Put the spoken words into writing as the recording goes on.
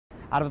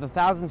Out of the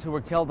thousands who were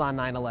killed on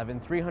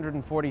 9/11,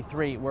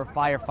 343 were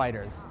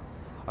firefighters.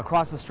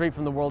 Across the street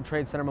from the World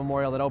Trade Center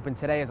Memorial that opened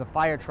today is a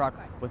fire truck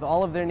with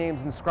all of their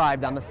names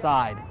inscribed on the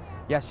side.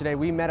 Yesterday,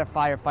 we met a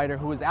firefighter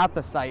who was at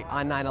the site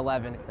on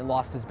 9/11 and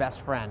lost his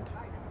best friend.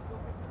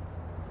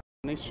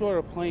 They saw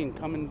a plane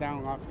coming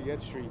down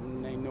Lafayette Street,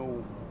 and they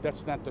knew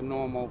that's not the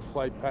normal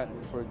flight pattern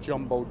for a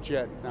jumbo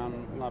jet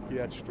down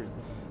Lafayette Street.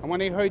 And when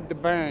they heard the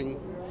bang,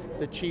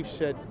 the chief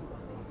said,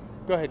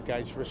 "Go ahead,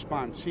 guys,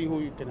 respond. See who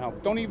you can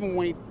help. Don't even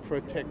wait for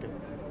a ticket.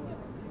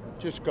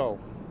 Just go."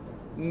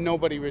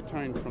 Nobody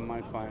returned from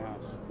my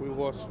firehouse. We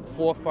lost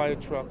 4 fire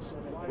trucks.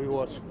 We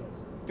lost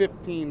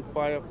 15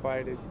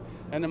 firefighters.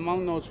 And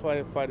among those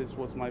firefighters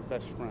was my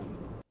best friend.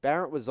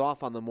 Barrett was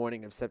off on the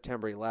morning of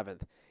September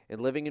 11th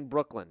and living in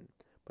Brooklyn,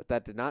 but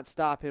that did not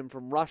stop him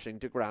from rushing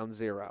to Ground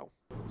Zero.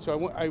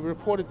 So I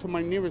reported to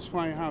my nearest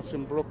firehouse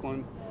in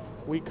Brooklyn.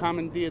 We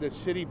commandeered a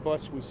city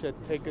bus. We said,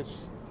 take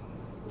us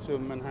to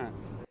Manhattan.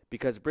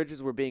 Because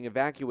bridges were being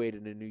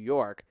evacuated in New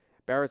York,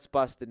 Barrett's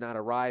bus did not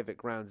arrive at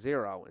Ground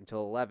Zero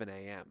until 11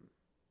 a.m.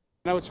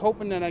 I was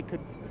hoping that I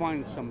could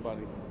find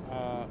somebody,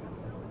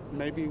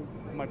 maybe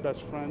my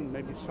best friend,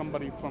 maybe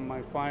somebody from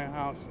my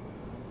firehouse,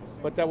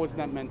 but that was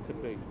not meant to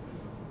be.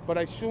 But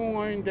I soon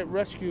learned that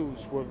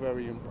recoveries were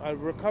very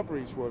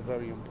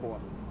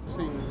important.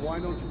 Saying, why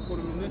don't you put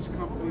him in this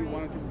company?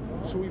 Why don't you?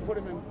 So we put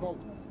him in both.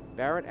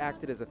 Barrett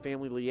acted as a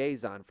family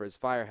liaison for his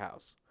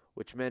firehouse,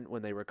 which meant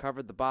when they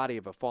recovered the body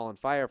of a fallen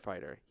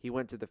firefighter, he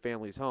went to the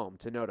family's home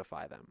to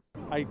notify them.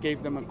 I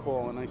gave them a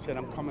call and I said,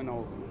 I'm coming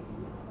over.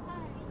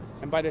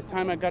 And by the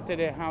time I got to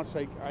their house,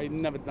 I'd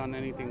never done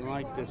anything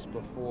like this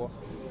before.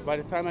 By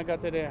the time I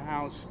got to their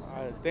house,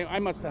 I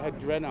must have had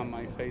dread on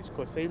my face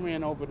because they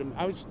ran over to me.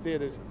 I was there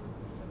to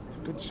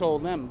console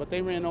them, but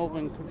they ran over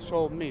and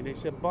consoled me. They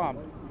said, Bob,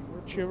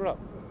 cheer up.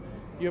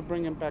 You're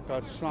bringing back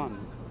our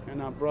son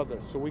and our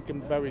brother so we can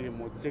bury him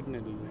with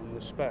dignity and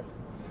respect.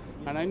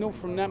 And I knew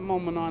from that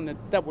moment on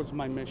that that was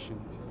my mission.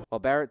 While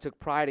Barrett took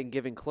pride in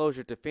giving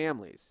closure to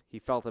families, he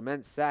felt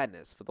immense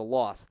sadness for the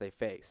loss they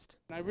faced.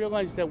 I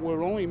realized that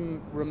we're only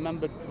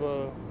remembered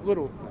for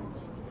little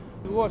things.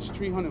 We lost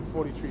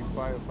 343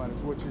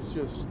 firefighters, which is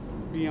just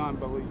beyond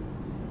belief.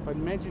 But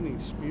imagine the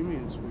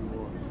experience we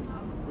lost.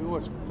 We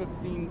lost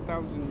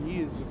 15,000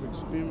 years of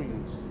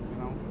experience, you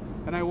know.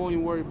 And I only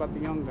worry about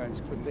the young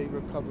guys. Could they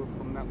recover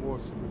from that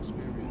loss of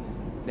experience?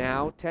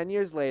 Now, 10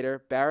 years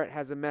later, Barrett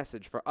has a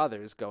message for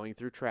others going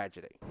through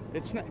tragedy.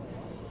 It's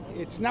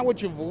not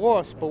what you've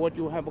lost, but what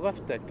you have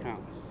left that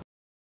counts.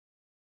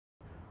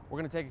 We're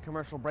going to take a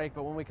commercial break,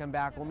 but when we come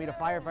back, we'll meet a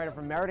firefighter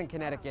from Meriden,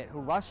 Connecticut, who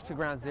rushed to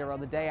Ground Zero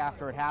the day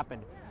after it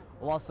happened.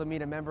 We'll also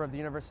meet a member of the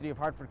University of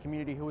Hartford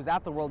community who was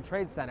at the World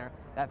Trade Center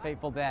that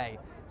fateful day.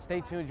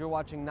 Stay tuned, you're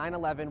watching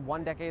 9/11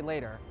 one decade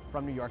later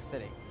from New York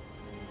City.